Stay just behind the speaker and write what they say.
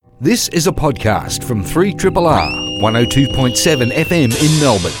This is a podcast from 3RRR 102.7 FM in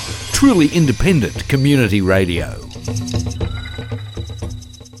Melbourne. Truly independent community radio.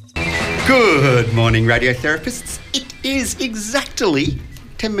 Good morning, radiotherapists. It is exactly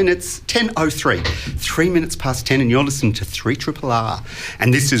 10:03, 3 minutes past 10, and you're listening to 3RRR.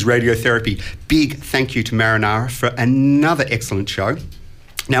 And this is Radiotherapy. Big thank you to Marinara for another excellent show.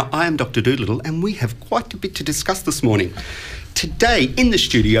 Now, I am Dr. Dolittle, and we have quite a bit to discuss this morning. Today, in the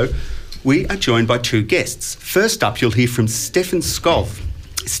studio, we are joined by two guests. First up, you'll hear from Stephen Skov.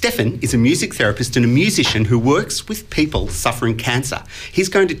 Stephen is a music therapist and a musician who works with people suffering cancer. He's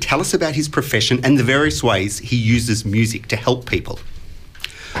going to tell us about his profession and the various ways he uses music to help people.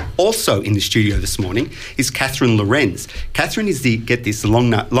 Also in the studio this morning is Katherine Lorenz. Katherine is get this,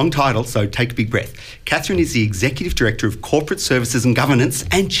 long title, so take a big breath. Katherine is the Executive Director of Corporate Services and Governance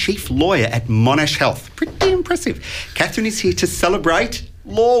and Chief Lawyer at Monash Health. Pretty impressive. Katherine is here to celebrate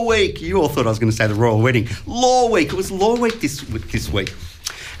Law Week. You all thought I was going to say the Royal Wedding. Law Week. It was Law Week this week.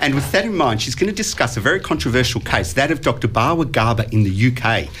 And with that in mind, she's going to discuss a very controversial case, that of Dr. Bawa Garba in the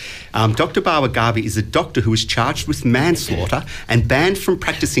UK. Dr. Bawa Garba is a doctor who was charged with manslaughter and banned from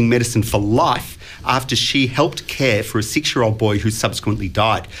practicing medicine for life after she helped care for a 6-year-old boy who subsequently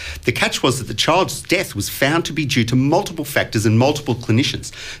died. The catch was that the child's death was found to be due to multiple factors and multiple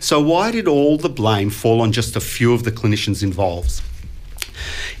clinicians. So why did all the blame fall on just a few of the clinicians involved?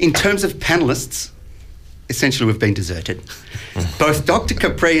 In terms of panellists, essentially we've been deserted. Both Dr.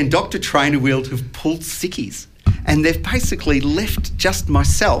 Capri and Dr. Trainerwield have pulled sickies, and they've basically left just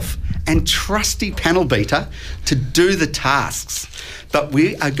myself and trusty Panel Beater to do the tasks. But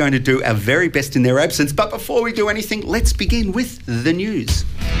we are going to do our very best in their absence. But before we do anything, let's begin with the news.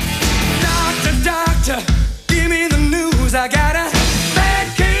 Doctor, give me the news. I got a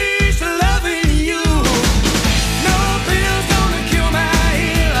bad case of loving you. No pills gonna cure my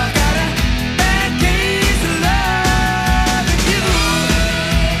ill. I got a bad case of loving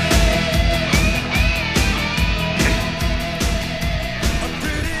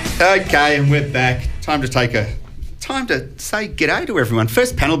you. Okay, and we're back. Time to say g'day to everyone.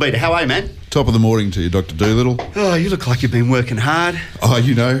 First, Panel Beater, how are you, man? Top of the morning to you, Dr. Dolittle. Oh, you look like you've been working hard. Oh,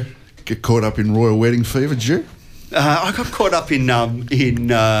 you know, get caught up in royal wedding fever, did you? I got caught up in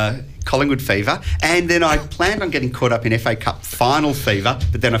Collingwood fever, and then I planned on getting caught up in FA Cup final fever,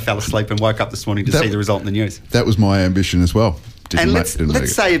 but then I fell asleep and woke up this morning to see the result in the news. That was my ambition as well.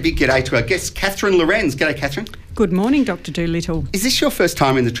 Let's say a big g'day to our guest, Katherine Lorenz. G'day, Katherine. Good morning, Dr. Dolittle. Is this your first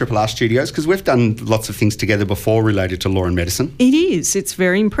time in the RRR studios? Because we've done lots of things together before related to law and medicine. It is. It's a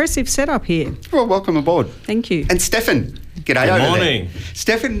very impressive setup here. Well, welcome aboard. Thank you. And Stephen, g'day over there. Good morning.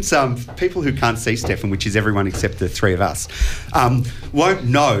 Stephen's, people who can't see Stephen, which is everyone except the three of us, won't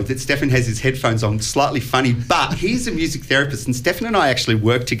know that Stephen has his headphones on, slightly funny, but he's a music therapist, and Stephen and I actually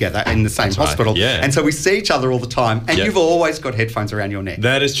work together in the same hospital. Right, yeah. And so we see each other all the time, and you've always got headphones around your neck.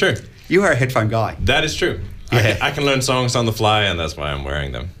 That is true. You are a headphone guy. That is true. Yeah. I can learn songs on the fly, and that's why I'm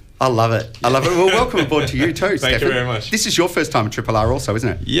wearing them. I love it. I love it. Well, welcome aboard to you too, Stephen. Thank you very much. This is your first time at RRR also, isn't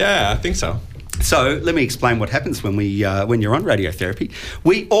it? Yeah, I think so. So let me explain what happens when you're on radiotherapy.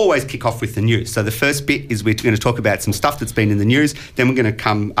 We always kick off with the news. So the first bit is we're going to talk about some stuff that's been in the news. Then we're going to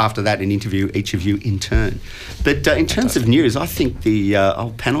come after that and interview each of you in turn. But in terms of news, I think the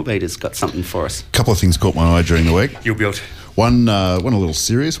old Panel Beater's got something for us. A couple of things caught my eye during the week. You'll build. One a little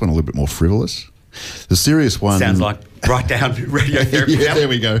serious, one a little bit more frivolous. The serious one... Sounds like right down radiotherapy. Yeah, there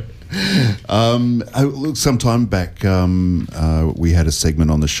we go. Look, some time back, we had a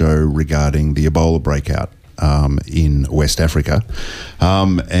segment on the show regarding the Ebola breakout in West Africa,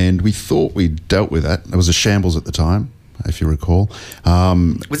 and we thought we'd dealt with that. It was a shambles at the time, if you recall.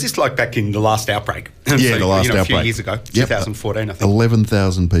 Was this like back in the last outbreak? Yeah, the last outbreak. A few years ago, 2014, I think.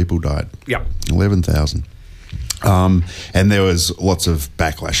 11,000 people died. Yep. 11,000. And there was lots of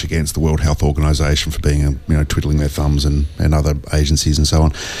backlash against the World Health Organization for being, twiddling their thumbs and other agencies and so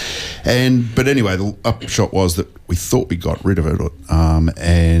on. But anyway, the upshot was that we thought we got rid of it,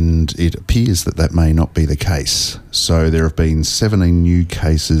 and it appears that may not be the case. So there have been 17 new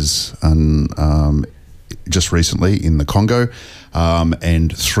cases just recently in the Congo,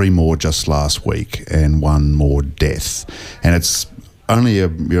 and 3 more just last week, and 1 more death. And it's only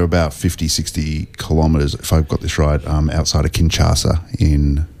you're about 50, 60 kilometres, if I've got this right, outside of Kinshasa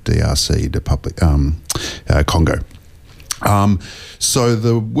in DRC, Congo. So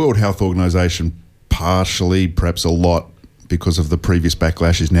the World Health Organization, partially, perhaps a lot, because of the previous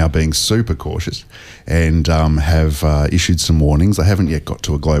backlash, is now being super cautious and have issued some warnings. They haven't yet got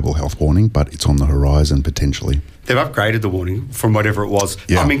to a global health warning, but it's on the horizon potentially. They've upgraded the warning from whatever it was.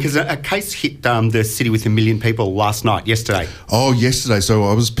 Yeah. I mean, because a case hit the city with 1 million people yesterday. Oh, yesterday. So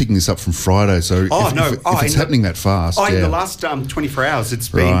I was picking this up from Friday. So if it's happening that fast. In the last 24 hours, it's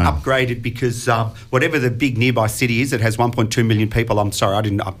been upgraded because whatever the big nearby city is, it has 1.2 million people. I'm sorry, I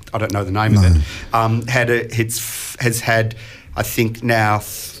don't know the name of it. Has had, I think now,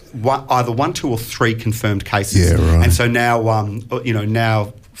 either 1, 2 or 3 confirmed cases. Yeah, right. And so now,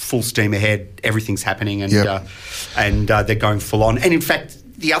 now full steam ahead, everything's happening, and they're going full on. And in fact,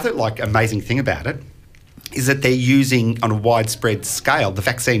 the other amazing thing about it is that they're using on a widespread scale the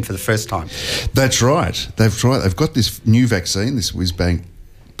vaccine for the first time. That's right. They've got this new vaccine, this whiz-bang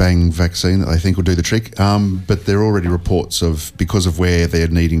vaccine that they think will do the trick, but there are already reports of, because of where they're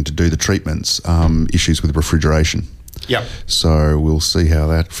needing to do the treatments, issues with refrigeration. Yep. So we'll see how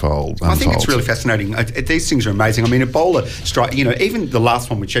that unfolds. I think it's really fascinating. These things are amazing. I mean, Ebola strike. Even the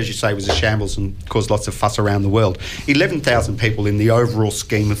last one, which, as you say, was a shambles and caused lots of fuss around the world. 11,000 people in the overall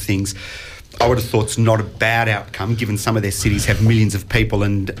scheme of things. I would have thought it's not a bad outcome, given some of their cities have millions of people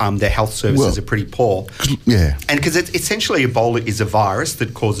and their health services are pretty poor. Yeah. And because essentially Ebola is a virus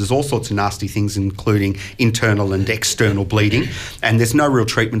that causes all sorts of nasty things, including internal and external bleeding, and there's no real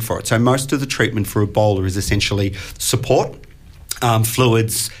treatment for it. So most of the treatment for Ebola is essentially support,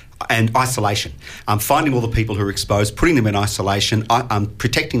 fluids, and isolation. Finding all the people who are exposed, putting them in isolation,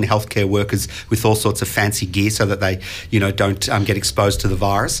 protecting the healthcare workers with all sorts of fancy gear so that they, don't get exposed to the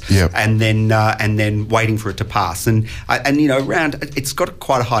virus. Yep. And then waiting for it to pass. And it's got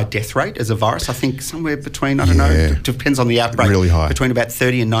quite a high death rate as a virus. I think somewhere between, it depends on the outbreak. Really high. Between about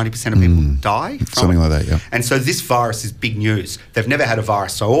 30 and 90% of people die from something like that, yeah. And so this virus is big news. They've never had a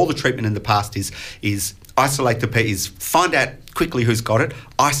virus. So all the treatment in the past is isolate the people, is find out quickly who's got it,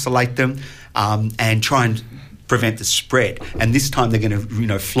 isolate them, and try and prevent the spread. And this time they're going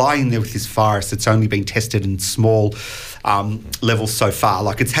to, fly in there with this virus that's only been tested in small levels so far.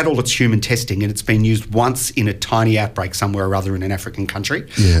 Like, it's had all its human testing and it's been used once in a tiny outbreak somewhere or other in an African country.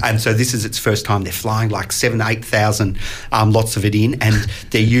 Yeah. And so this is its first time. They're flying like 7,000 to 8,000 lots of it in, and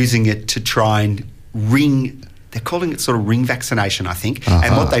they're using it to try and they're calling it sort of ring vaccination, I think.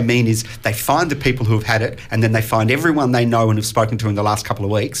 And what they mean is they find the people who have had it, and then they find everyone they know and have spoken to in the last couple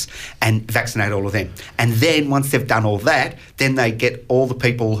of weeks and vaccinate all of them. And then once they've done all that, then they get all the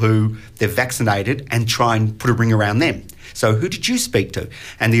people who they've vaccinated and try and put a ring around them. So who did you speak to?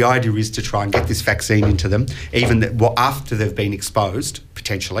 And the idea is to try and get this vaccine into them, even after they've been exposed,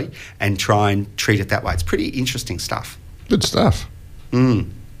 potentially, and try and treat it that way. It's pretty interesting stuff. Good stuff.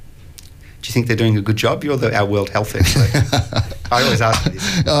 Do you think they're doing a good job? You're our World Health expert. I always ask you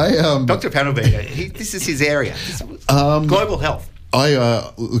this. Dr. Panel Beater, this is his area. Global health.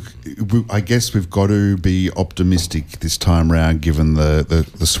 I guess we've got to be optimistic this time round, given the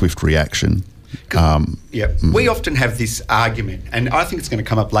swift reaction. We often have this argument, and I think it's going to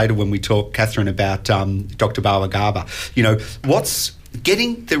come up later when we talk, Katherine, about Dr. Bawa Garba. What's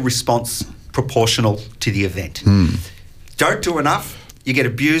getting the response proportional to the event? Don't do enough, you get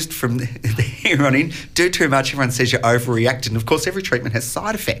abused from here on in. Do too much, everyone says you're overreacted. And, of course, every treatment has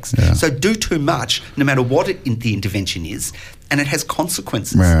side effects. Yeah. So do too much, no matter what the intervention is, and it has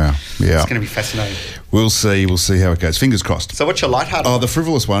consequences. Yeah. It's going to be fascinating. We'll see how it goes. Fingers crossed. So what's your lighthearted one? The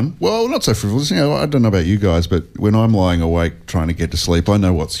frivolous one? Well, not so frivolous. I don't know about you guys, but when I'm lying awake trying to get to sleep, I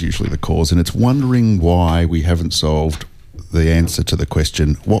know what's usually the cause, and it's wondering why we haven't solved the answer to the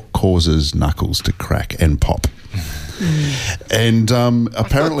question, what causes knuckles to crack and pop? And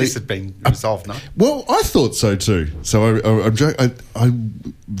apparently this had been resolved, no? Well, I thought so too. So I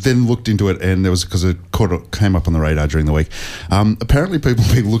then looked into it, and there was, because it came up on the radar during the week. Apparently, people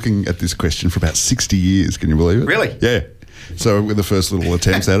have been looking at this question for about 60 years. Can you believe it? Really? Yeah. So with the first little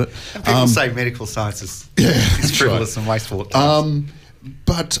attempts at it, and people say medical science is frivolous and wasteful at times.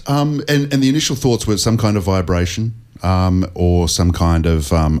 But the initial thoughts were some kind of vibration or some kind of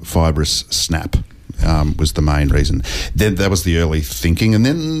fibrous snap. Was the main reason. Then that was the early thinking, and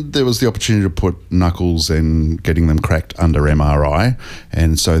then there was the opportunity to put knuckles and getting them cracked under MRI,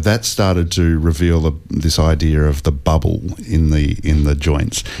 and so that started to reveal this idea of the bubble in the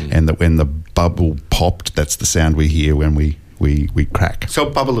joints, and that when the bubble popped, that's the sound we hear when we crack. So a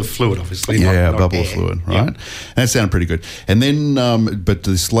bubble of fluid, obviously. Yeah, not a bubble air. of fluid, right? Yeah. And that sounded pretty good. And then, but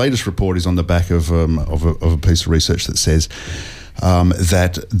this latest report is on the back of a piece of research that says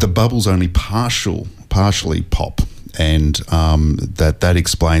that the bubbles only partially pop, and that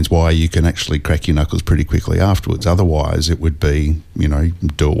explains why you can actually crack your knuckles pretty quickly afterwards. Otherwise, it would be,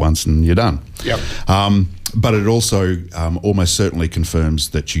 do it once and you're done. Yep. But it also almost certainly confirms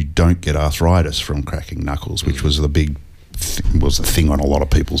that you don't get arthritis from cracking knuckles, which was the big was a thing on a lot of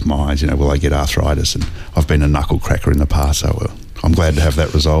people's minds. Will they get arthritis? And I've been a knuckle cracker in the past, so I'm glad to have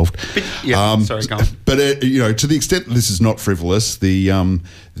that resolved. But, sorry, go on. But to the extent that this is not frivolous, the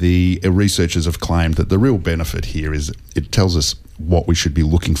researchers have claimed that the real benefit here is it tells us what we should be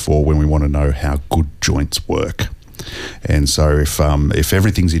looking for when we want to know how good joints work. And so if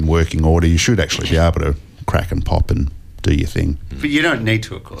everything's in working order, you should actually be able to crack and pop and do your thing. But you don't need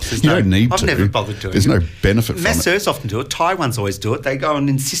to, of course. Don't need to. I've never bothered doing There's it. no benefit from it. Masseurs often do it. Thai ones always do it. They go and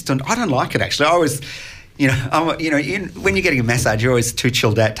insist on. I don't like it actually. I always. When you're getting a massage, you're always too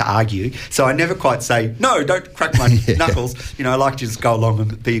chilled out to argue. So I never quite say, no, don't crack my knuckles. I like to just go along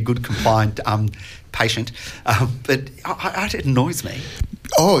and be a good, compliant patient. But it annoys me.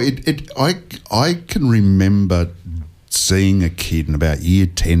 I can remember seeing a kid in about year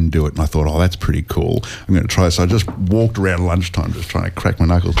 10 do it, and I thought, that's pretty cool. I'm going to try. So I just walked around lunchtime just trying to crack my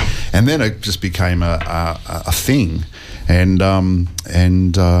knuckles. And then it just became a thing. And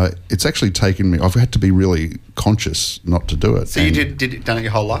it's actually taken me. I've had to be really conscious not to do it. So you done it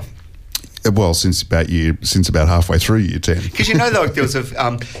your whole life? Well, since about halfway through year 10. Because there was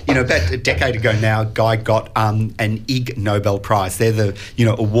about a decade ago now, a guy got an Ig Nobel Prize. They're the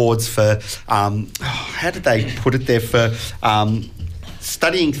awards for how did they put it there, for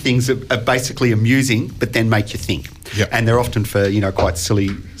studying things that are basically amusing but then make you think. Yep. And they're often for, quite silly,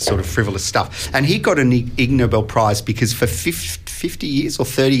 sort of frivolous stuff. And he got an Ig Nobel Prize because for 50 years or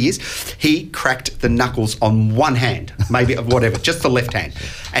 30 years, he cracked the knuckles on one hand, maybe whatever, just the left hand,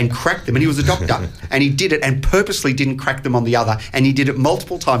 and cracked them. And he was a doctor, and he did it and purposely didn't crack them on the other. And he did it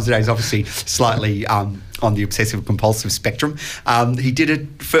multiple times a day. He's obviously slightly on the obsessive-compulsive spectrum. He did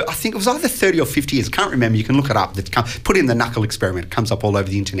it for, I think it was either 30 or 50 years. Can't remember. You can look it up. Put in the knuckle experiment. It comes up all over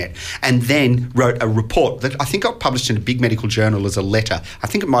the internet. And then wrote a report that I think got published in a big medical journal as a letter. I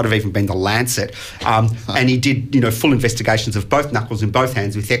think it might have even been the Lancet. And he did, full investigations of both knuckles in both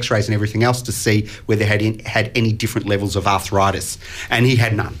hands with X-rays and everything else to see whether they had any different levels of arthritis. And he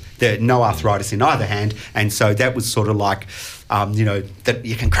had none. There no arthritis in either hand. And so that was sort of like, that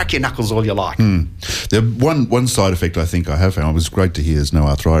you can crack your knuckles all you like. The one side effect I think I have found, it was great to hear there's no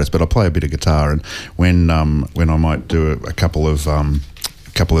arthritis, but I play a bit of guitar, and when I might do a couple of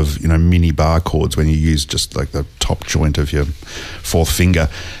mini bar chords, when you use just like the top joint of your fourth finger,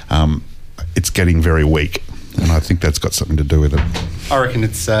 it's getting very weak, and I think that's got something to do with it. I reckon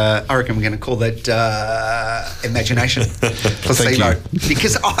we're going to call that imagination. Placebo.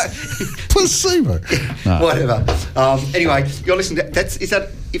 Because placebo. No. Whatever. Anyway, you're listening to is that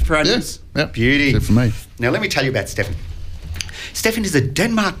it for our news? Yeah. Beauty. That's it for me. Now let me tell you about Stephen. Stephen is a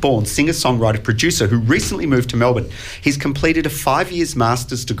Denmark-born singer-songwriter-producer who recently moved to Melbourne. He's completed a 5-year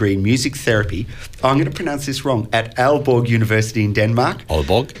master's degree in music therapy. I'm going to pronounce this wrong. At Aalborg University in Denmark.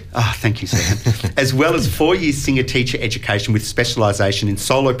 Aalborg. Thank you, Stephen. As well as 4-year singer-teacher education with specialisation in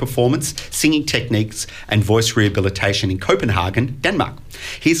solo performance, singing techniques and voice rehabilitation in Copenhagen, Denmark.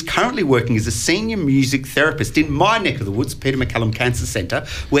 He's currently working as a senior music therapist in my neck of the woods, Peter MacCallum Cancer Centre,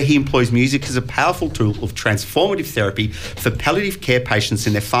 where he employs music as a powerful tool of transformative therapy for palliative care patients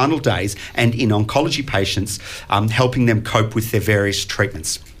in their final days and in oncology patients, helping them cope with their various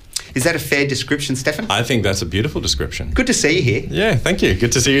treatments. Is that a fair description, Stephen? I think that's a beautiful description. Good to see you here. Yeah, thank you.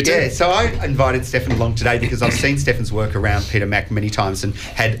 Good to see you too. Yeah, so I invited Stephen along today because I've seen Stephen's work around Peter Mac many times and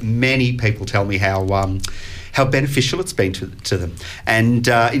had many people tell me how beneficial it's been to them. And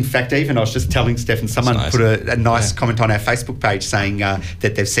in fact, even I was just telling Stephen, someone put a nice comment on our Facebook page saying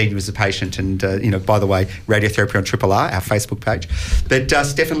that they've seen you as a patient. And, by the way, Radiotherapy on Triple R, our Facebook page. But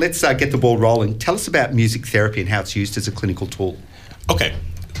Stephen, let's get the ball rolling. Tell us about music therapy and how it's used as a clinical tool. Okay.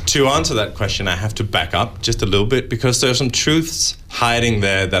 To answer that question, I have to back up just a little bit because there are some truths hiding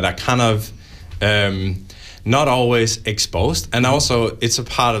there that are kind of not always exposed. And also, it's a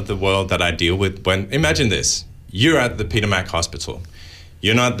part of the world that I deal with when, imagine this, you're at the Peter Mac Hospital.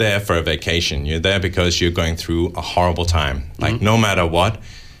 You're not there for a vacation. You're there because you're going through a horrible time. Like, no matter what,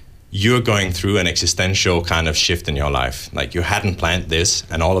 you're going through an existential kind of shift in your life. Like, you hadn't planned this,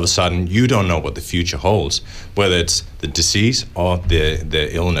 and all of a sudden, you don't know what the future holds, whether it's the disease or the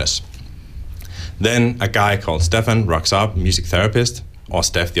illness. Then a guy called Stefan rocks up, music therapist, or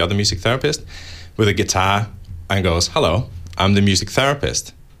Steph, the other music therapist, with a guitar and goes, "Hello, I'm the music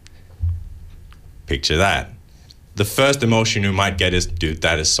therapist." Picture that. The first emotion you might get is, dude,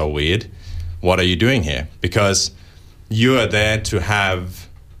 that is so weird. What are you doing here? Because you are there to have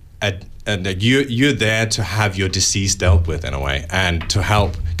you're there to have your disease dealt with in a way, and to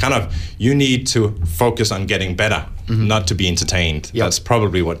help you need to focus on getting better, not to be entertained. Yep. That's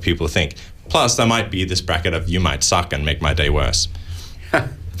probably what people think. Plus, there might be this bracket of you might suck and make my day worse.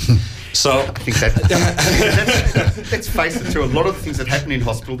 So I think let's face it, to a lot of the things that happen in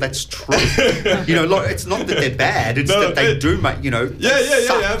hospital, that's true. It's not that they're bad, it's that they do make, Yeah,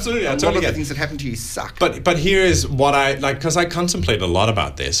 absolutely. A lot of the things that happen to you suck. But here is what I like, because I contemplate a lot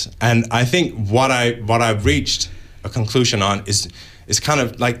about this, and I think what I've reached a conclusion on is kind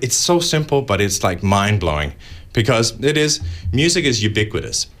of like, it's so simple, but it's like mind-blowing, because music is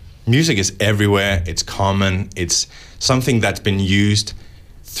ubiquitous. Music is everywhere, it's common, it's something that's been used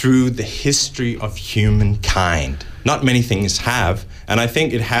through the history of humankind. Not many things have, and I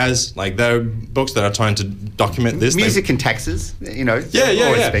think it has, like, there are books that are trying to document this. Music and taxes, always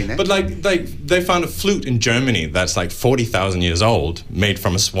been there. But like they found a flute in Germany that's like 40,000 years old, made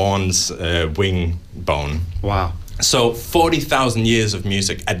from a swan's wing bone. Wow. So 40,000 years of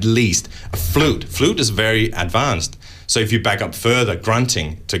music, at least. A flute. Flute is very advanced. So if you back up further,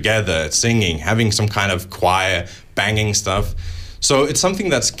 grunting together, singing, having some kind of choir, banging stuff. So it's something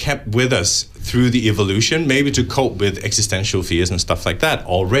that's kept with us through the evolution, maybe to cope with existential fears and stuff like that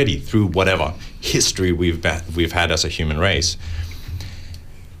already through whatever history we've had as a human race.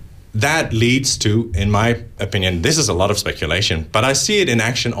 That leads to, in my opinion, this is a lot of speculation, but I see it in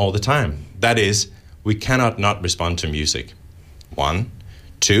action all the time. That is, we cannot not respond to music. 1.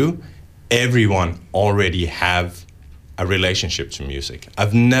 2, everyone already have a relationship to music.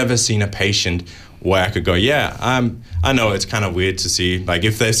 I've never seen a patient where I could go, I know it's kind of weird to see, like,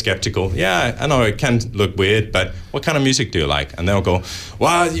 if they're skeptical, I know it can look weird, but what kind of music do you like? And they'll go,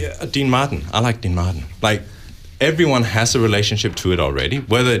 Dean Martin, I like Dean Martin. Like, everyone has a relationship to it already,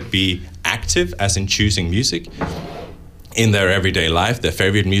 whether it be active, as in choosing music, in their everyday life, their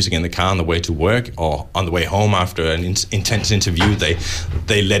favorite music in the car on the way to work or on the way home after an intense interview,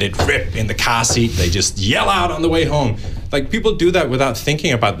 they let it rip in the car seat, they just yell out on the way home. Like, people do that without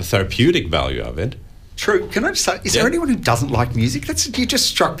thinking about the therapeutic value of it. True. Can I just say, is there anyone who doesn't like music? You just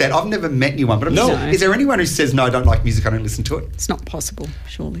struck that. I've never met anyone, but is there anyone who says, no, I don't like music, I don't listen to it? It's not possible,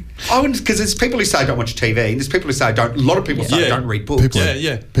 surely. Because there's people who say I don't watch TV, and there's people who say a lot of people say I don't read books.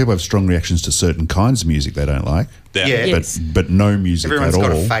 People have strong reactions to certain kinds of music they don't like. Yes. But no music Everyone's at all.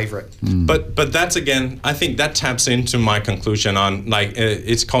 Everyone's got a favourite. But that's, again, I think that taps into my conclusion on, like,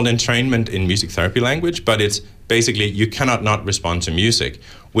 it's called entrainment in music therapy language, but it's basically you cannot not respond to music,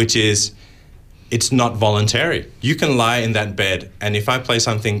 which is, it's not voluntary. You can lie in that bed, and if I play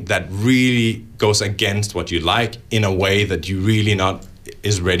something that really goes against what you like in a way that you really not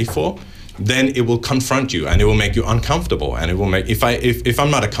is ready for, then it will confront you and it will make you uncomfortable, and it will make, if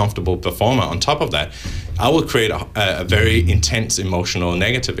I'm not a comfortable performer on top of that, I will create a very intense emotional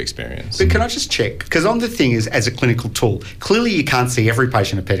negative experience. But can I just check, because on the thing is, as a clinical tool, clearly you can't see every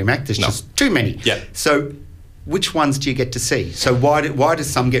patient at Pedimac, there's just too many. Yeah. So which ones do you get to see? So why do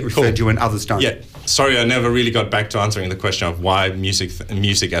some get referred to and others don't? Yeah, sorry, I never really got back to answering the question of why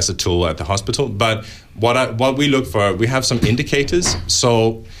music as a tool at the hospital. But what we look for, we have some indicators.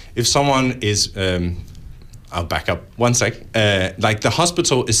 So if someone is, I'll back up one sec. Like, the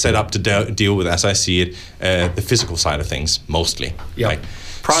hospital is set up to deal with, as I see it, the physical side of things mostly. Yeah. Right?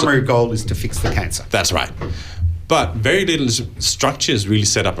 Primary goal is to fix the cancer. That's right. But very little structure is really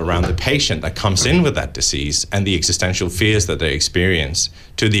set up around the patient that comes in with that disease and the existential fears that they experience,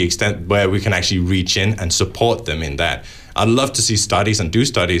 to the extent where we can actually reach in and support them in that. I'd love to see studies and do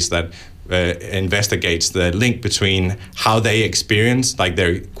studies that investigates the link between how they experience, like,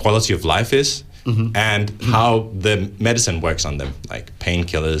 their quality of life is, and how the medicine works on them, like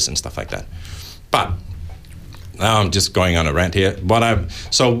painkillers and stuff like that. But now I'm just going on a rant here.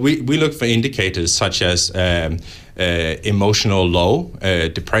 So we look for indicators such as emotional low,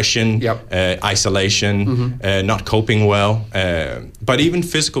 depression, isolation, not coping well, but even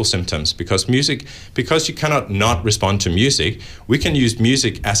physical symptoms, because you cannot not respond to music. We can use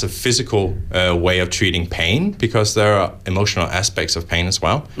music as a physical way of treating pain, because there are emotional aspects of pain as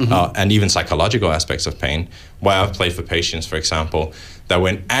well, and even psychological aspects of pain, where I've played for patients, for example, that were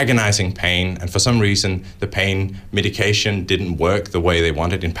in agonizing pain, and for some reason the pain medication didn't work the way they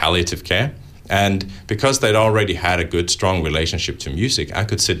wanted in palliative care. And because they'd already had a good, strong relationship to music, I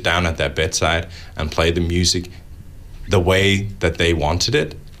could sit down at their bedside and play the music the way that they wanted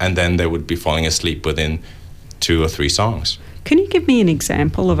it, and then they would be falling asleep within 2 or 3 songs. Can you give me an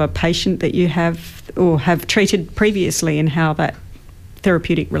example of a patient that you have or have treated previously and how that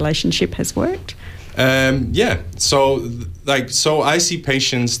therapeutic relationship has worked? So I see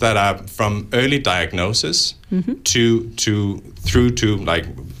patients that are from early diagnosis through to like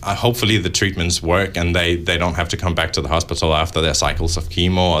hopefully the treatments work and they don't have to come back to the hospital after their cycles of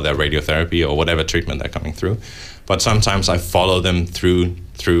chemo or their radiotherapy or whatever treatment they're coming through. But sometimes I follow them through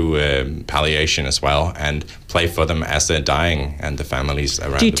palliation as well and play for them as they're dying and the families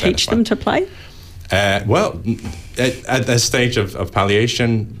around. Do you teach them to play? Well, at the stage of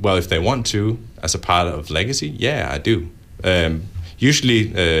palliation, well, if they want to, as a part of legacy, yeah, I do.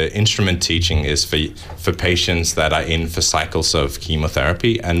 Usually, instrument teaching is for patients that are in for cycles of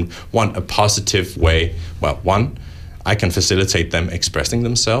chemotherapy and want a positive way. Well, one, I can facilitate them expressing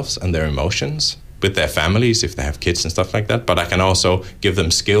themselves and their emotions with their families if they have kids and stuff like that. But I can also give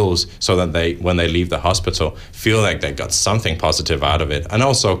them skills so that they, when they leave the hospital, feel like they got something positive out of it. And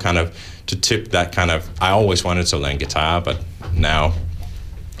also kind of to tip that kind of, I always wanted to learn guitar, but now,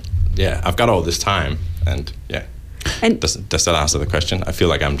 yeah, I've got all this time and yeah. And does that answer the question? I feel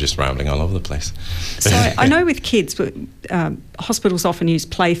like I'm just rambling all over the place. So I know with kids, hospitals often use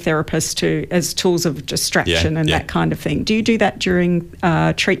play therapists as tools of distraction and that kind of thing. Do you do that during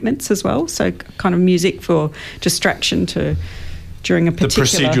treatments as well? So kind of music for distraction during a particular...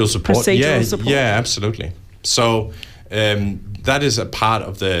 The procedural support. Procedural support. Yeah, absolutely. So that is a part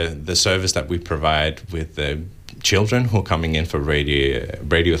of the service that we provide with the children who are coming in for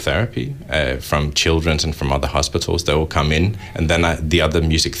radiotherapy from Children's and from other hospitals. They will come in, and then the other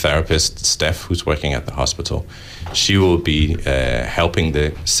music therapist, Steph, who's working at the hospital, she will be helping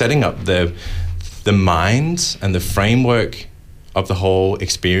setting up the minds and the framework of the whole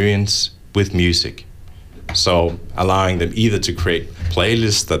experience with music. So allowing them either to create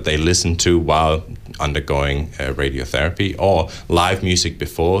playlists that they listen to while undergoing radiotherapy, or live music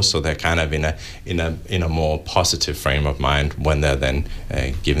before, so they're kind of in a more positive frame of mind when they're then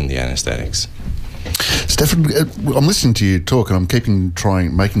given the anesthetics. Stephen, I'm listening to you talk, and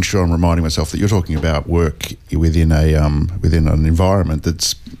I'm making sure I'm reminding myself that you're talking about work within an environment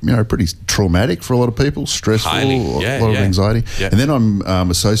that's pretty traumatic for a lot of people, stressful, a lot of anxiety, and then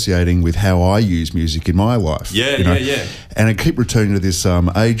I'm associating with how I use music in my life. And I keep returning to this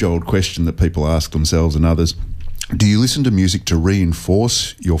age-old question that people ask themselves and others: do you listen to music to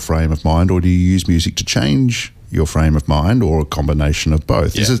reinforce your frame of mind, or do you use music to change your frame of mind, or a combination of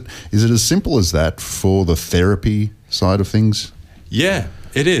both? Is it as simple as that for the therapy side of things? Yeah,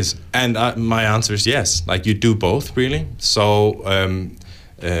 it is. And my answer is yes. Like, you do both, really. So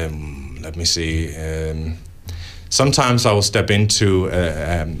let me see. Sometimes I will step into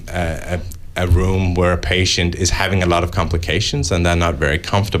a room where a patient is having a lot of complications and they're not very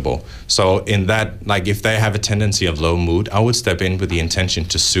comfortable. So in that, like, if they have a tendency of low mood, I would step in with the intention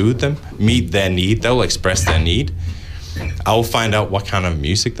to soothe them, meet their need. They'll express their need. I'll find out what kind of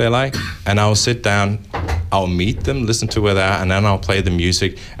music they like, and I'll sit down, I'll meet them, listen to where they are, and then I'll play the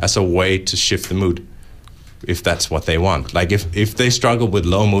music as a way to shift the mood, if that's what they want. Like, if they struggle with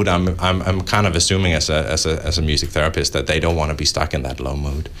low mood, I'm kind of assuming as a music therapist that they don't want to be stuck in that low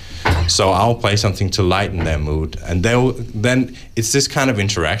mood. So I'll play something to lighten their mood, and then it's this kind of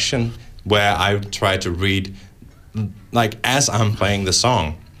interaction where I try to read, like, as I'm playing the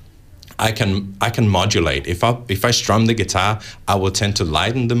song, I can modulate. If I strum the guitar, I will tend to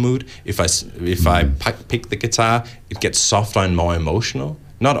lighten the mood. If I pick the guitar, it gets softer and more emotional.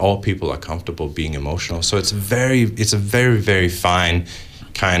 Not all people are comfortable being emotional, so it's a very, very fine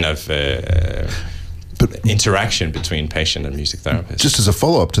kind of interaction between patient and music therapist. Just as a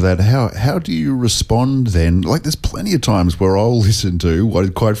follow-up to that, how do you respond then? Like, there's plenty of times where I'll listen to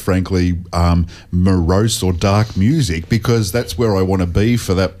what, quite frankly, morose or dark music, because that's where I want to be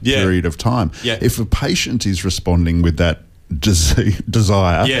for that period of time. Yeah. If a patient is responding with that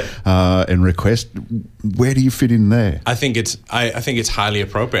desire and request, where do you fit in there? I think it's highly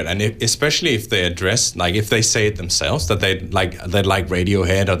appropriate, and especially if they address, like, if they say it themselves that they'd like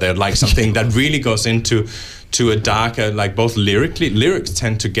Radiohead, or they'd like something that really goes into a darker, like, both lyrics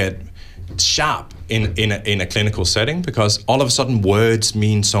tend to get sharp in a clinical setting, because all of a sudden words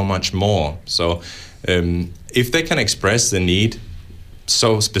mean so much more. So if they can express the need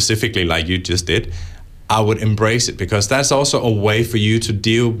so specifically like you just did, I would embrace it, because that's also a way for you to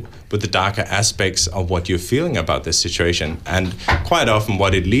deal with the darker aspects of what you're feeling about this situation. And quite often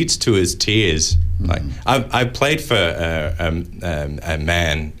what it leads to is tears. Like, I played for a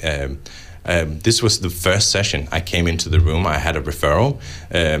man. This was the first session. I came into the room. I had a referral.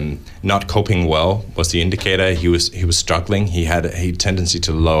 Not coping well was the indicator. He was struggling. He had a tendency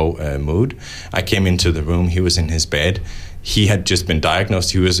to low mood. I came into the room. He was in his bed. He had just been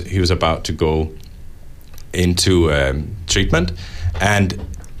diagnosed. He was about to go into treatment, and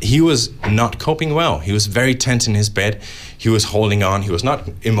he was not coping well. He was very tense in his bed. He was holding on. He was not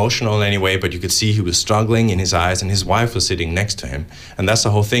emotional in any way, but you could see he was struggling in his eyes, and his wife was sitting next to him. And that's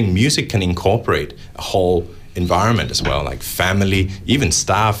the whole thing. Music can incorporate a whole environment as well, like family, even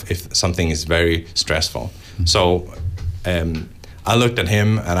staff, if something is very stressful. So I looked at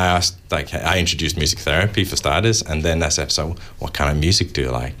him and I asked, like, I introduced music therapy for starters, and then I said, so what kind of music do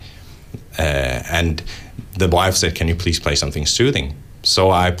you like? And the wife said, can you please play something soothing?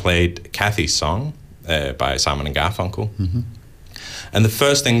 So I played Kathy's song by Simon and Garfunkel. Mm-hmm. And the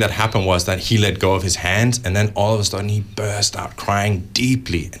first thing that happened was that he let go of his hands, and then all of a sudden he burst out crying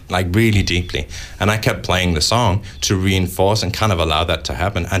deeply, like really deeply. And I kept playing the song to reinforce and kind of allow that to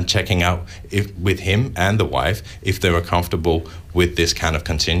happen, and checking out with him and the wife if they were comfortable with this kind of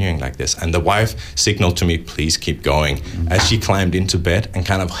continuing like this. And the wife signaled to me, please keep going, as she climbed into bed and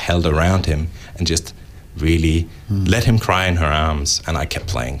kind of held around him and just really let him cry in her arms. And I kept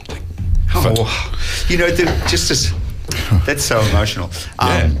playing. That's so emotional.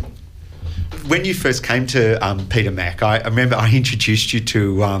 When you first came to Peter Mac, I remember I introduced you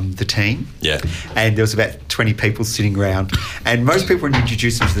to the team. Yeah. And there was about 20 people sitting around. And most people, when you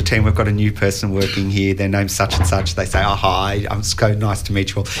introduce them to the team, we've got a new person working here, their name's such and such. They say, oh, hi, I'm so nice to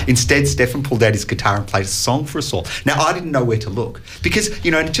meet you all. Instead, Stephen pulled out his guitar and played a song for us all. Now, I didn't know where to look. Because,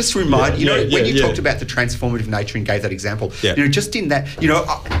 just to remind, when you talked about the transformative nature and gave that example, just in that,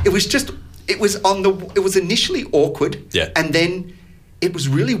 it was initially awkward, and then it was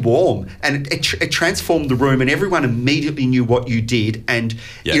really warm, and it transformed the room, and everyone immediately knew what you did, and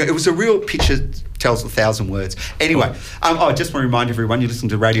it was a real picture tells 1,000 words. Anyway, I just want to remind everyone, you listen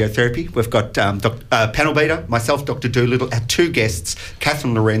to Radiotherapy. We've got Panel Beater, myself, Dr. Dolittle, our two guests,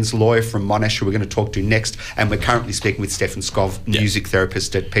 Katherine Lorenz, lawyer from Monash, who we're going to talk to next, and we're currently speaking with Stephen Skov, music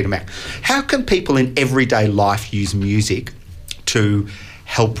therapist at Peter Mac. How can people in everyday life use music to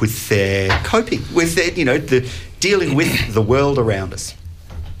help with their coping, with their, the dealing with the world around us?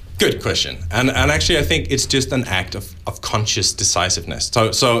 Good question. And actually, I think it's just an act of conscious decisiveness.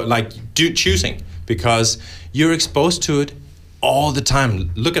 So choosing, because you're exposed to it all the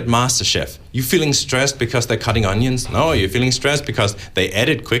time. Look at MasterChef. You feeling stressed because they're cutting onions? No, you're feeling stressed because they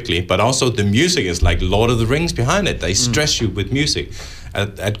edit quickly, but also the music is like Lord of the Rings behind it. They stress you with music.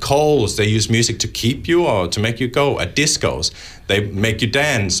 At Coles, they use music to keep you or to make you go. At discos, they make you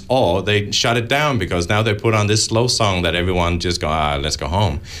dance, or they shut it down because now they put on this slow song that everyone just go, let's go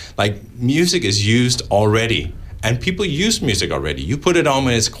home. Like, music is used already, and people use music already. You put it on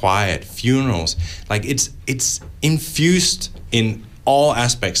when it's quiet, funerals. Like, it's infused in all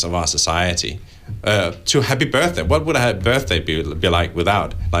aspects of our society. To happy birthday. What would a birthday be like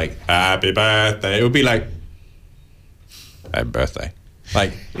without? Like, happy birthday. It would be like, happy birthday.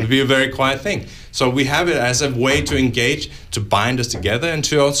 Like, it would be a very quiet thing. So we have it as a way to engage, to bind us together, and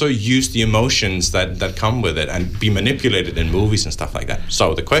to also use the emotions that come with it and be manipulated in movies and stuff like that.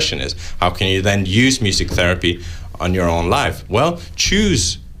 So the question is, how can you then use music therapy on your own life? Well,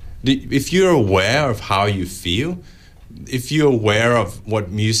 choose. If you're aware of how you feel, if you're aware of what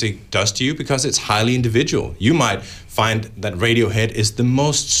music does to you, because it's highly individual. You might find that Radiohead is the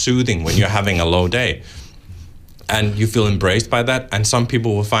most soothing when you're having a low day, and you feel embraced by that. And some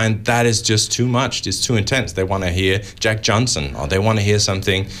people will find that is just too much, it's too intense. They want to hear Jack Johnson, or they want to hear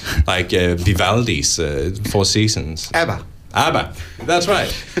something like Vivaldi's Four Seasons. ABBA, that's right.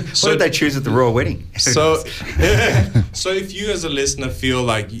 So what did they choose at the royal wedding? So if you as a listener feel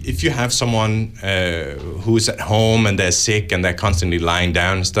like, if you have someone who's at home and they're sick and they're constantly lying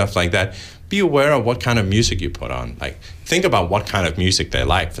down and stuff like that, be aware of what kind of music you put on. Like, think about what kind of music they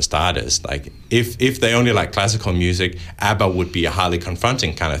like, for starters. Like, if they only like classical music, ABBA would be a highly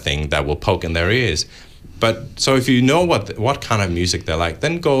confronting kind of thing that will poke in their ears. But so if you know what kind of music they like,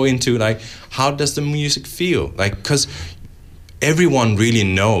 then go into, like, how does the music feel? Like, because everyone really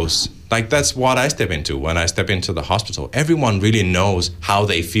knows. Like, that's what I step into when I step into the hospital. Everyone really knows how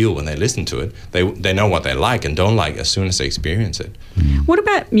they feel when they listen to it. They know what they like and don't like as soon as they experience it. What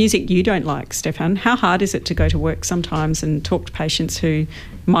about music you don't like, Stefan? How hard is it to go to work sometimes and talk to patients who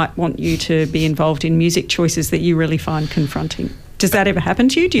might want you to be involved in music choices that you really find confronting? Does that ever happen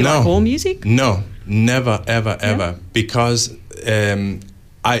to you? Do you like all music? No, never, ever. Because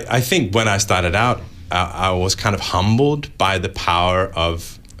I think when I started out, I was kind of humbled by the power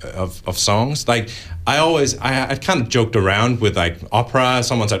of songs. Like, I kind of joked around with, like, opera.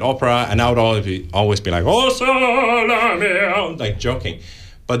 Someone said opera, and I would always be like, oh, so like joking.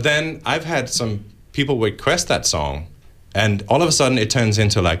 But then I've had some people request that song, and all of a sudden it turns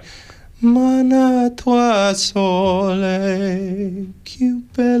into like, Mana tua sole, che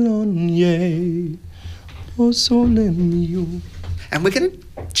bell'ogni, o sole mio. And we're going to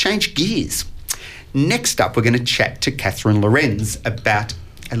change gears. Next up, we're going to chat to Katherine Lorenz about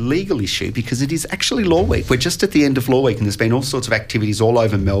a legal issue, because it is actually Law Week. We're just at the end of Law Week, and there's been all sorts of activities all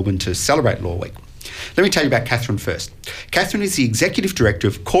over Melbourne to celebrate Law Week. Let me tell you about Katherine first. Katherine is the Executive Director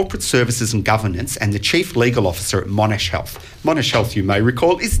of Corporate Services and Governance and the Chief Legal Officer at Monash Health. Monash Health, you may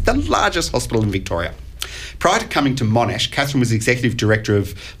recall, is the largest hospital in Victoria. Prior to coming to Monash, Katherine was Executive Director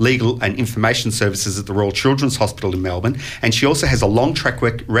of Legal and Information Services at the Royal Children's Hospital in Melbourne, and she also has a long track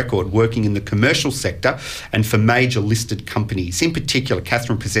record working in the commercial sector and for major listed companies. In particular,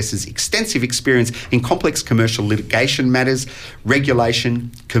 Katherine possesses extensive experience in complex commercial litigation matters,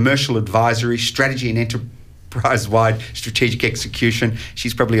 regulation, commercial advisory, strategy and enterprise-wide strategic execution.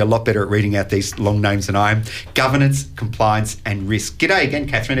 She's probably a lot better at reading out these long names than I am. Governance, compliance and risk. G'day again,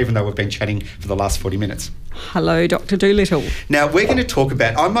 Katherine, even though we've been chatting for the last 40 minutes. Hello, Dr. Dolittle. Now, we're going to talk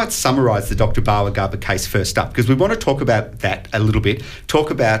about, I might summarise the Dr. Bawa-Garba case first up, because we want to talk about that a little bit,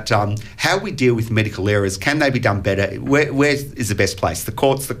 talk about how we deal with medical errors. Can they be done better? Where is the best place? The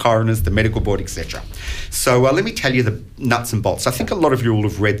courts, the coroners, the medical board, etc. So let me tell you the nuts and bolts. I think a lot of you will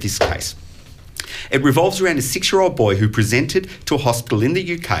have read this case. It revolves around a 6-year-old boy who presented to a hospital in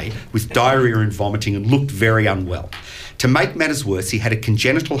the UK with diarrhoea and vomiting and looked very unwell. To make matters worse, he had a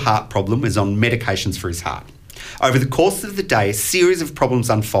congenital heart problem, was on medications for his heart. Over the course of the day, a series of problems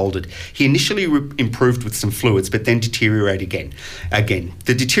unfolded. He initially improved with some fluids, but then deteriorated again.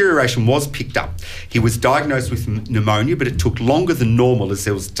 The deterioration was picked up. He was diagnosed with pneumonia, but it took longer than normal as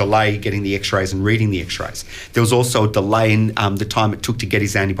there was delay getting the x-rays and reading the x-rays. There was also a delay in the time it took to get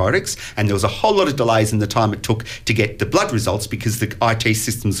his antibiotics, and there was a whole lot of delays in the time it took to get the blood results because the IT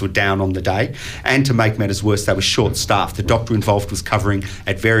systems were down on the day. And to make matters worse, they were short-staffed. The doctor involved was covering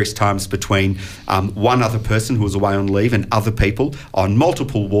at various times between one other person who was away on leave and other people on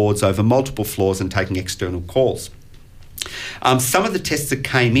multiple wards over multiple floors and taking external calls. Some of the tests that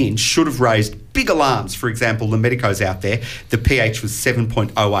came in should have raised big alarms. For example, the medicos out there, the pH was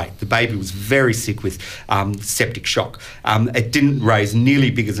 7.08. The baby was very sick with septic shock. It didn't raise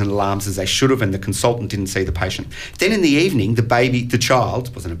nearly big as an alarms as they should have, and the consultant didn't see the patient. Then in the evening, the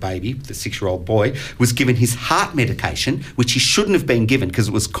child, wasn't a baby, the 6-year-old boy, was given his heart medication, which he shouldn't have been given because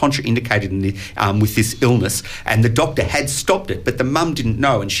it was contraindicated with this illness, and the doctor had stopped it, but the mum didn't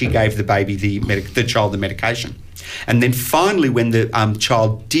know, and she gave the baby, the child, the medication. And then finally, when the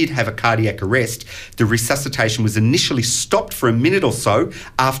child did have a cardiac arrest, the resuscitation was initially stopped for a minute or so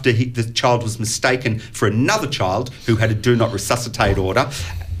after the child was mistaken for another child who had a do not resuscitate order,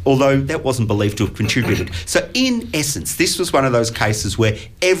 although that wasn't believed to have contributed. So in essence, this was one of those cases where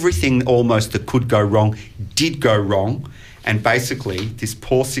everything almost that could go wrong did go wrong. And basically, this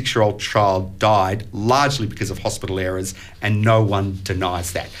poor 6-year-old child died largely because of hospital errors, and no one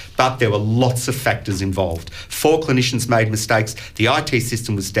denies that. But there were lots of factors involved. 4 clinicians made mistakes, the IT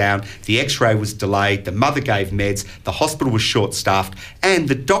system was down, the x-ray was delayed, the mother gave meds, the hospital was short-staffed, and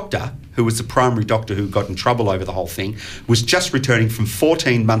the doctor, who was the primary doctor who got in trouble over the whole thing, was just returning from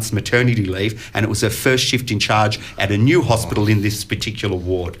 14 months maternity leave, and it was her first shift in charge at a new hospital in this particular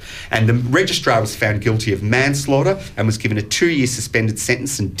ward. And the registrar was found guilty of manslaughter and was given a 2-year suspended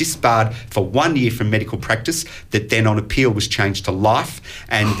sentence and disbarred for 1 year from medical practice, that then on appeal was changed to life.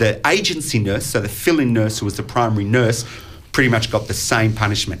 And the agency nurse, so the fill-in nurse who was the primary nurse, pretty much got the same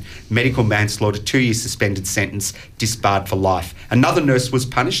punishment. Medical manslaughter, 2-year suspended sentence, disbarred for life. Another nurse was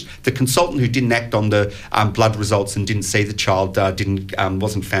punished. The consultant who didn't act on the blood results and didn't see the child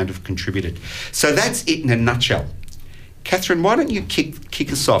wasn't found to have contributed. So that's it in a nutshell. Katherine, why don't you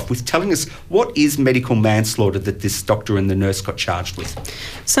kick us off with telling us what is medical manslaughter that this doctor and the nurse got charged with?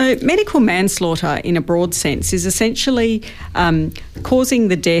 So medical manslaughter, in a broad sense, is essentially causing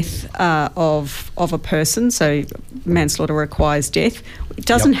the death of a person. So manslaughter requires death. It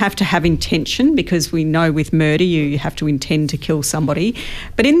doesn't have to have intention, because we know with murder you have to intend to kill somebody.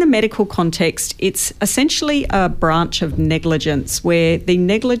 But in the medical context, it's essentially a branch of negligence where the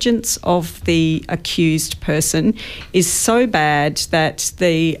negligence of the accused person is so bad that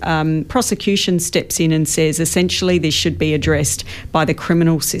the prosecution steps in and says essentially this should be addressed by the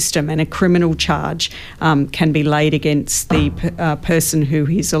criminal system, and a criminal charge can be laid against the person who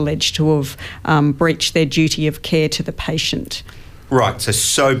is alleged to have breached their duty of care to the patient. Right,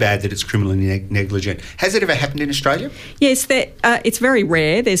 so bad that it's criminally negligent. Has it ever happened in Australia? Yes, it's very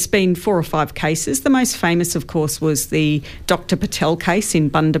rare. There's been 4 or 5 cases. The most famous, of course, was the Dr. Patel case in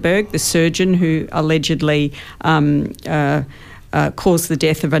Bundaberg, the surgeon who allegedly caused the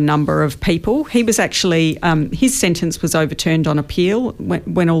death of a number of people. He was actually, his sentence was overturned on appeal,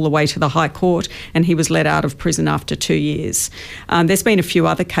 went all the way to the High Court, and he was let out of prison after 2 years. There's been a few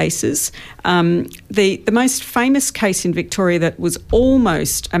other cases. The most famous case in Victoria that was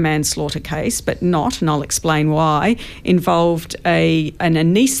almost a manslaughter case, but not, and I'll explain why, involved an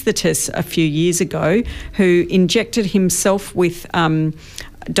anaesthetist a few years ago who injected himself with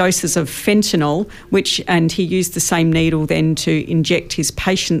doses of fentanyl, and he used the same needle then to inject his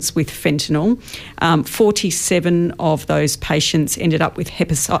patients with fentanyl. 47 of those patients ended up with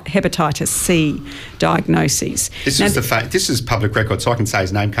hepatitis C diagnoses. This is public record, so I can say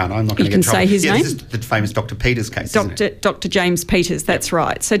his name, can't I? I'm not going to get in trouble. You can say his name? This is the famous Dr. Peters case, isn't it? Dr. James Peters, that's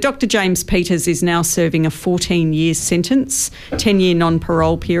right. So Dr. James Peters is now serving a 14-year sentence, 10-year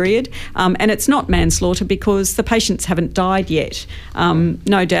non-parole period, and it's not manslaughter because the patients haven't died yet.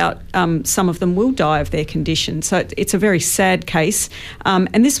 No doubt some of them will die of their condition. So it's a very sad case.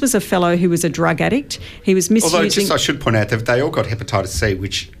 And this was a fellow who was a drug addict. He was misusing... Although, I should point out that they all got hepatitis C,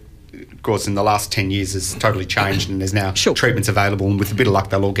 which, of course, in the last 10 years has totally changed, and there's now treatments available, and with a bit of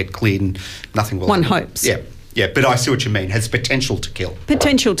luck they'll all get cleared and nothing will happen. One hopes. Yeah, but I see what you mean. Has potential to kill.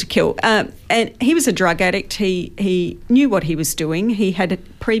 Potential to kill. And he was a drug addict. He knew what he was doing. He had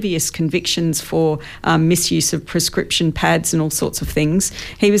previous convictions for misuse of prescription pads and all sorts of things.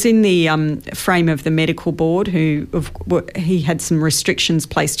 He was in the frame of the medical board he had some restrictions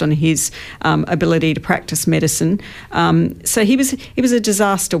placed on his ability to practice medicine. So he was a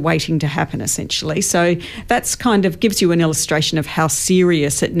disaster waiting to happen, essentially. So that's kind of gives you an illustration of how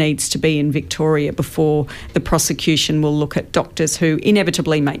serious it needs to be in Victoria before the prosecution will look at doctors who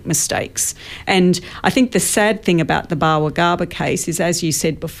inevitably make mistakes. And I think the sad thing about the Barwagaba case is, as you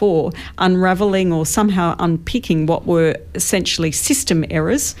said before, unravelling or somehow unpicking what were essentially system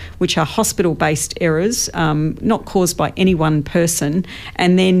errors, which are hospital-based errors, not caused by any one person,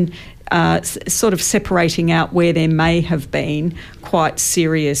 and then sort of separating out where there may have been quite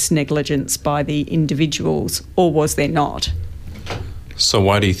serious negligence by the individuals, or was there not? So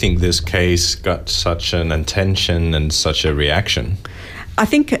why do you think this case got such an attention and such a reaction? I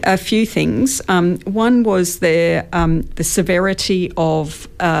think a few things. One was the severity of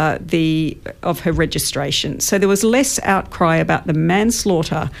her registration. So there was less outcry about the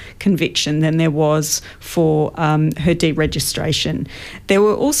manslaughter conviction than there was for her deregistration. There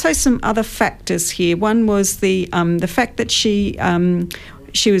were also some other factors here. One was the fact that she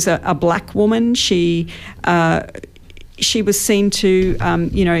was a black woman. She was seen to,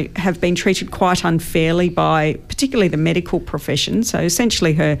 have been treated quite unfairly by particularly the medical profession. So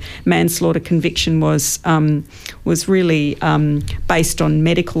essentially her manslaughter conviction was really based on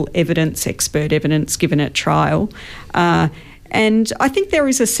medical evidence, expert evidence given at trial. And I think there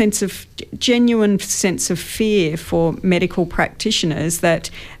is a genuine sense of fear for medical practitioners that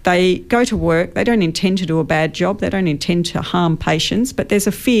they go to work, they don't intend to do a bad job, they don't intend to harm patients, but there's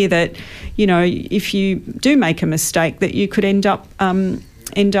a fear that, if you do make a mistake, that you could end up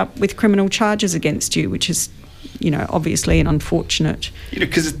with criminal charges against you, which is, obviously an unfortunate...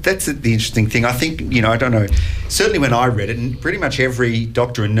 because that's the interesting thing. I think, I don't know, certainly when I read it, and pretty much every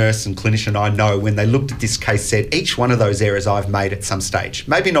doctor and nurse and clinician I know, when they looked at this case, said each one of those errors I've made at some stage.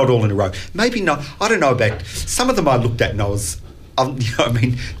 Maybe not all in a row. Maybe not. I don't know about... Some of them I looked at and I was,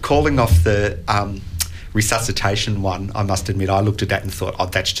 calling off the resuscitation one, I must admit, I looked at that and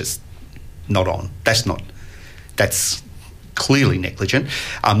thought, that's just not on. That's clearly negligent,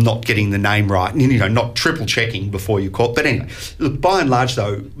 not getting the name right, not triple checking before you call. But anyway, look, by and large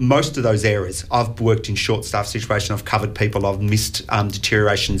though, most of those errors, I've worked in short staff situations, I've covered people, I've missed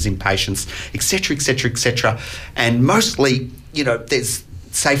deteriorations in patients, etc., etc., etc. And mostly, there's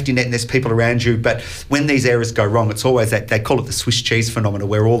safety net and there's people around you, but when these errors go wrong, it's always that, they call it the Swiss cheese phenomenon,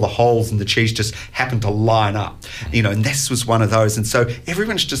 where all the holes in the cheese just happen to line up, and this was one of those. And so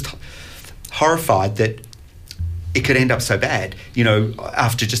everyone's just horrified that it could end up so bad,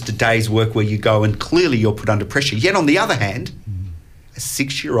 after just a day's work where you go and clearly you're put under pressure. Yet on the other hand, a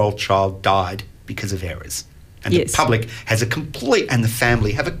 6-year-old child died because of errors. And the public and the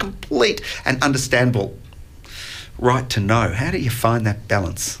family have a complete and understandable right to know. How do you find that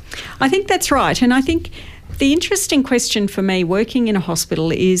balance? I think that's right. And I think the interesting question for me working in a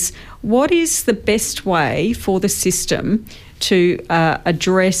hospital is, what is the best way for the system to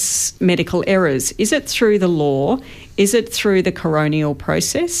address medical errors? Is it through the law? Is it through the coronial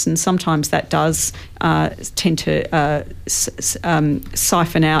process? And sometimes that does tend to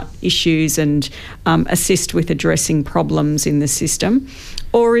siphon out issues and assist with addressing problems in the system.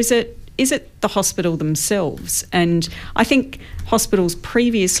 Or is it the hospital themselves? And I think hospitals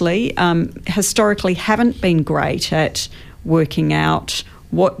previously, historically, haven't been great at working out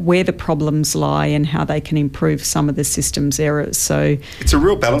where the problems lie and how they can improve some of the system's errors. So it's a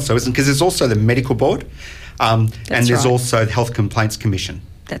real balance, though, isn't it? Because there's also the medical board, and there's right. also the Health Complaints Commission.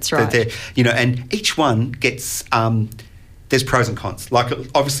 That's right. And each one gets. There's pros and cons. Like,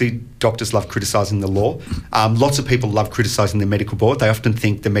 obviously, doctors love criticising the law. Lots of people love criticising the medical board. They often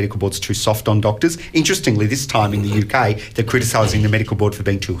think the medical board's too soft on doctors. Interestingly, this time in the UK, they're criticising the medical board for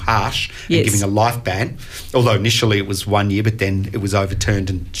being too harsh and giving a life ban. Although initially it was 1 year, but then it was overturned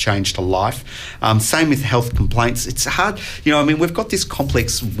and changed to life. Same with health complaints. It's hard. We've got this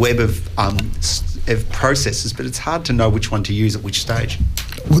complex web of processes, but it's hard to know which one to use at which stage.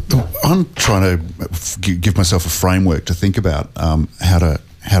 I'm trying to give myself a framework to think about how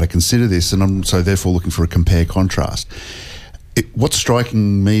to consider this, and I'm so therefore looking for a compare-contrast. What's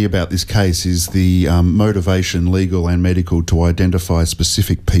striking me about this case is the motivation, legal and medical, to identify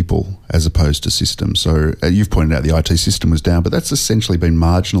specific people as opposed to systems. So you've pointed out the IT system was down, but that's essentially been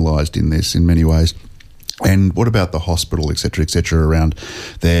marginalised in this in many ways. And what about the hospital, et cetera, around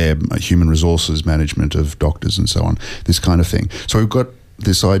their human resources management of doctors and so on, this kind of thing. So we've got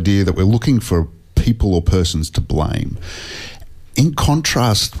this idea that we're looking for people or persons to blame. In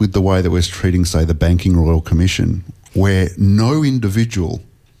contrast with the way that we're treating, say, the Banking Royal Commission, where no individual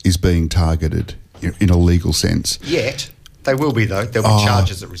is being targeted in a legal sense. Yet. They will be, though. There'll be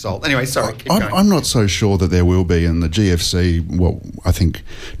charges that result. Anyway, sorry, keep going. I'm not so sure that there will be. And the GFC, well, I think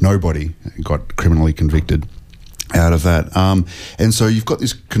nobody got criminally convicted out of that. And so you've got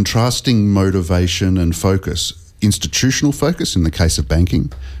this contrasting motivation and focus. Institutional focus in the case of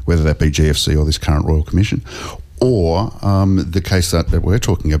banking, whether that be GFC or this current Royal Commission, or the case that we're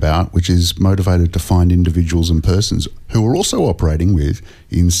talking about, which is motivated to find individuals and persons who are also operating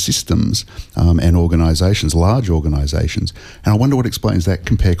in systems and organisations, large organisations. And I wonder what explains that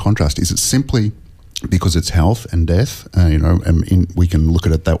compare-contrast. Is it simply because it's health and death? We can look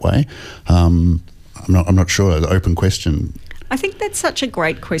at it that way. I'm not sure. An open question. I think that's such a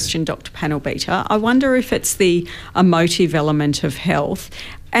great question, Dr. Panel Beater. I wonder if it's the emotive element of health,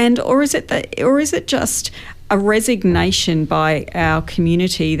 or is it just a resignation by our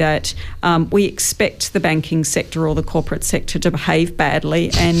community that we expect the banking sector or the corporate sector to behave badly,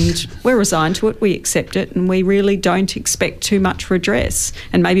 and we're resigned to it, we accept it, and we really don't expect too much redress,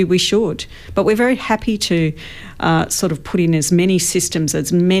 and maybe we should. But we're very happy to sort of put in as many systems,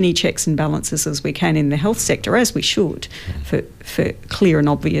 as many checks and balances as we can in the health sector, as we should, for clear and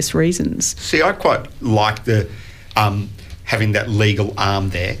obvious reasons. See, I quite like the having that legal arm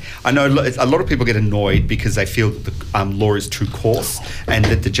there. I know a lot of people get annoyed because they feel that the law is too coarse and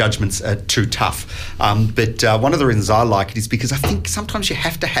that the judgments are too tough. But one of the reasons I like it is because I think sometimes you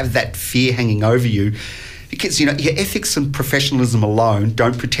have to have that fear hanging over you, because your ethics and professionalism alone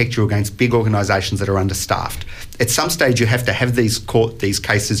don't protect you against big organisations that are understaffed. At some stage, you have to have these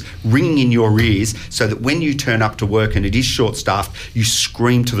cases ringing in your ears so that when you turn up to work and it is short-staffed, you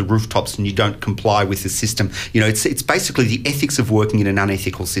scream to the rooftops and you don't comply with the system. It's basically the ethics of working in an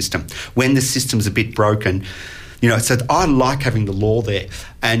unethical system. When the system's a bit broken, so I like having the law there.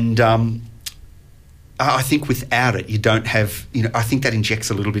 And I think without it, you don't have, I think that injects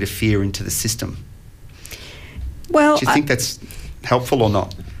a little bit of fear into the system. Well, do you think that's helpful or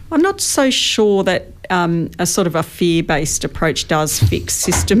not? I'm not so sure that a sort of a fear-based approach does fix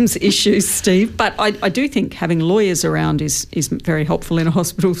systems issues, Steve, but I do think having lawyers around is very helpful in a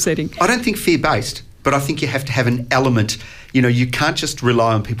hospital setting. I don't think fear-based, but I think you have to have an element. You can't just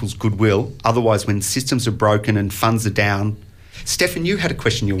rely on people's goodwill. Otherwise, when systems are broken and funds are down... Stephen, you had a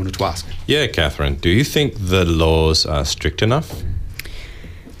question you wanted to ask. Yeah, Katherine, do you think the laws are strict enough?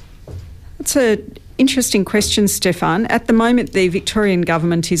 It's an interesting question, Stefan. At the moment, the Victorian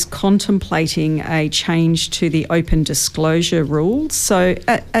government is contemplating a change to the open disclosure rules. So,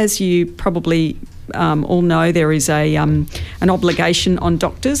 as you probably all know, there is an obligation on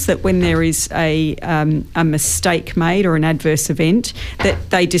doctors that when there is a mistake made or an adverse event, that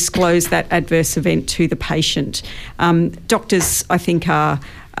they disclose that adverse event to the patient. Doctors, I think, are...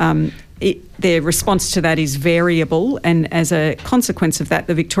 their response to that is variable, and as a consequence of that,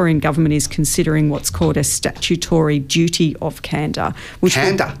 the Victorian government is considering what's called a statutory duty of candour.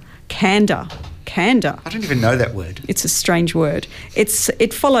 Candour. I don't even know that word. It's a strange word.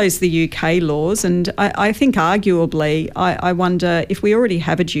 It follows the UK laws, and I think arguably, I wonder if we already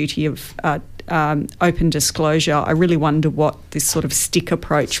have a duty of open disclosure. I really wonder what this sort of stick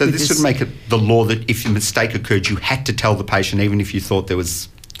approach. So this would make it the law that if a mistake occurred, you had to tell the patient, even if you thought there was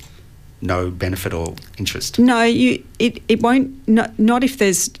no benefit or interest? No, it won't. Not if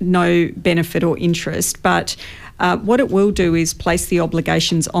there's no benefit or interest, but what it will do is place the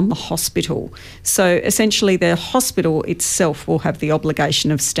obligations on the hospital. So essentially the hospital itself will have the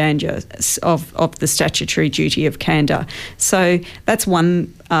obligation of the statutory duty of candour. So that's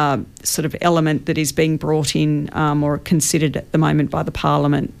one sort of element that is being brought in or considered at the moment by the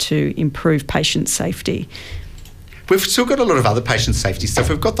Parliament to improve patient safety. We've still got a lot of other patient safety stuff.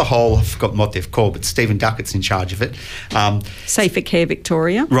 We've got the whole, I've forgotten what they've called, but Stephen Duckett's in charge of it. Safer Care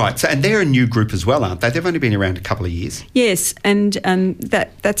Victoria. Right, so, and they're a new group as well, aren't they? They've only been around a couple of years. Yes, and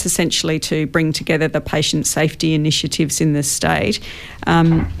that's essentially to bring together the patient safety initiatives in the state.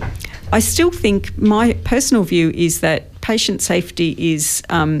 I still think my personal view is that patient safety is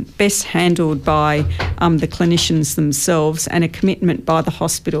best handled by the clinicians themselves, and a commitment by the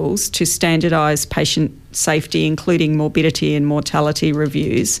hospitals to standardise patient safety, including morbidity and mortality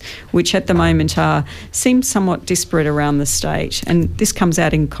reviews, which at the moment seem somewhat disparate around the state. And this comes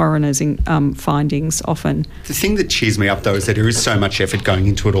out in coroners' findings often. The thing that cheers me up, though, is that there is so much effort going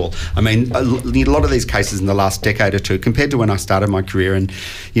into it all. I mean, a lot of these cases in the last decade or two, compared to when I started my career, and,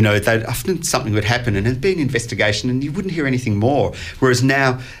 you know, often something would happen and it'd be an investigation and you wouldn't hear anything more. Whereas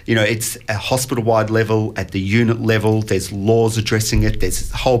now, you know, it's a hospital-wide level, at the unit level, there's laws addressing it, there's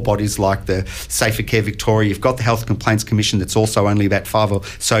whole bodies like the Safer Care Victoria, you've got the Health Complaints Commission that's also only about 5 or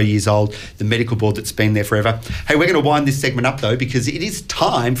so years old, the Medical Board that's been there forever. Hey, we're going to wind this segment up, though, because it is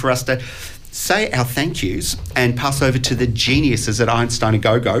time for us to say our thank yous and pass over to the geniuses at Einstein and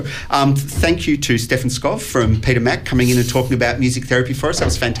Go-Go. Thank you to Stephen Skov from Peter Mac coming in and talking about music therapy for us. That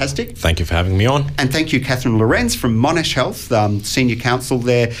was fantastic. Thank you for having me on. And thank you, Katherine Lorenz from Monash Health, Senior Counsel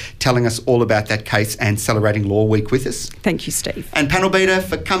there, telling us all about that case and celebrating Law Week with us. Thank you, Steve. And Panel Beater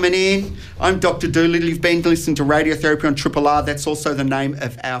for coming in. I'm Dr. Dolittle. You've been listening to Radiotherapy on Triple R. That's also the name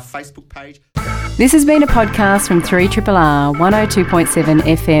of our Facebook page. This has been a podcast from 3RRR 102.7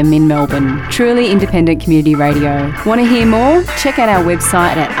 FM in Melbourne. Truly independent community radio. Want to hear more? Check out our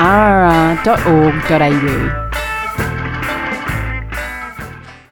website at rrr.org.au.